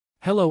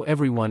Hello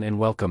everyone and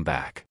welcome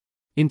back.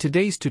 In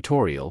today's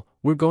tutorial,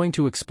 we're going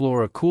to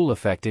explore a cool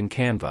effect in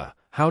Canva,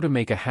 how to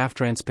make a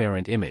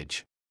half-transparent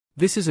image.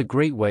 This is a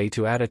great way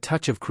to add a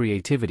touch of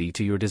creativity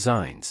to your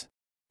designs.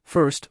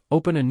 First,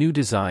 open a new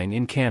design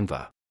in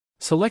Canva.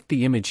 Select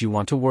the image you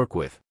want to work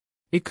with.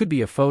 It could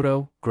be a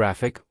photo,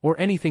 graphic, or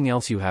anything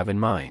else you have in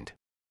mind.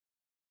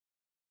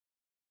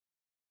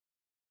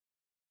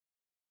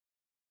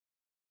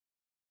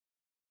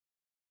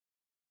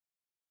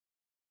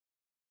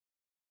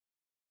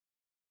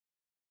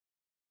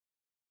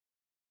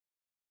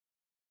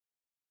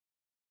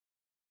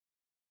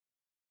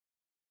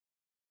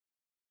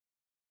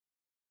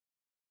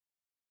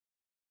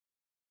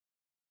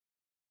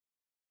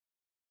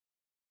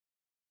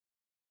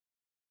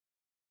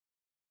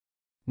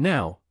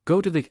 Now,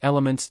 go to the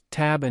Elements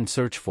tab and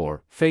search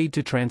for Fade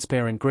to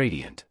Transparent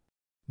Gradient.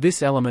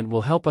 This element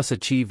will help us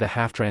achieve the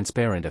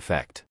half-transparent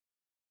effect.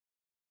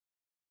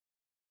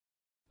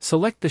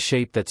 Select the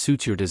shape that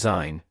suits your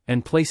design,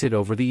 and place it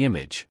over the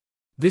image.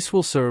 This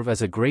will serve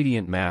as a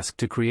gradient mask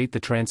to create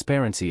the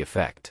transparency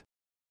effect.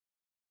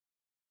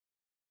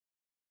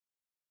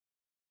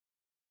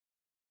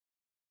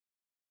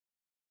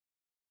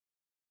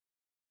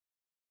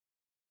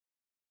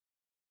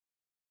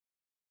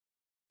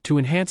 To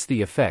enhance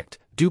the effect,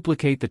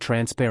 duplicate the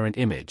transparent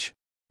image.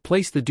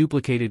 Place the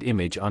duplicated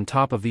image on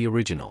top of the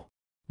original.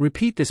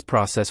 Repeat this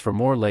process for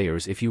more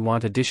layers if you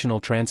want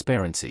additional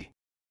transparency.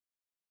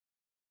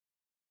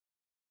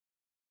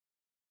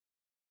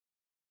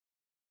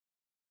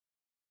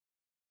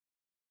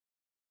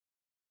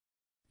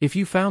 If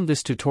you found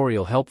this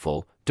tutorial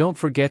helpful, don't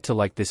forget to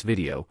like this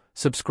video,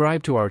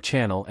 subscribe to our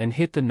channel and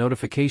hit the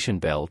notification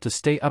bell to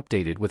stay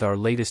updated with our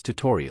latest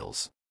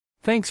tutorials.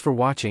 Thanks for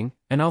watching,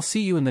 and I'll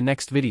see you in the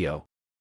next video.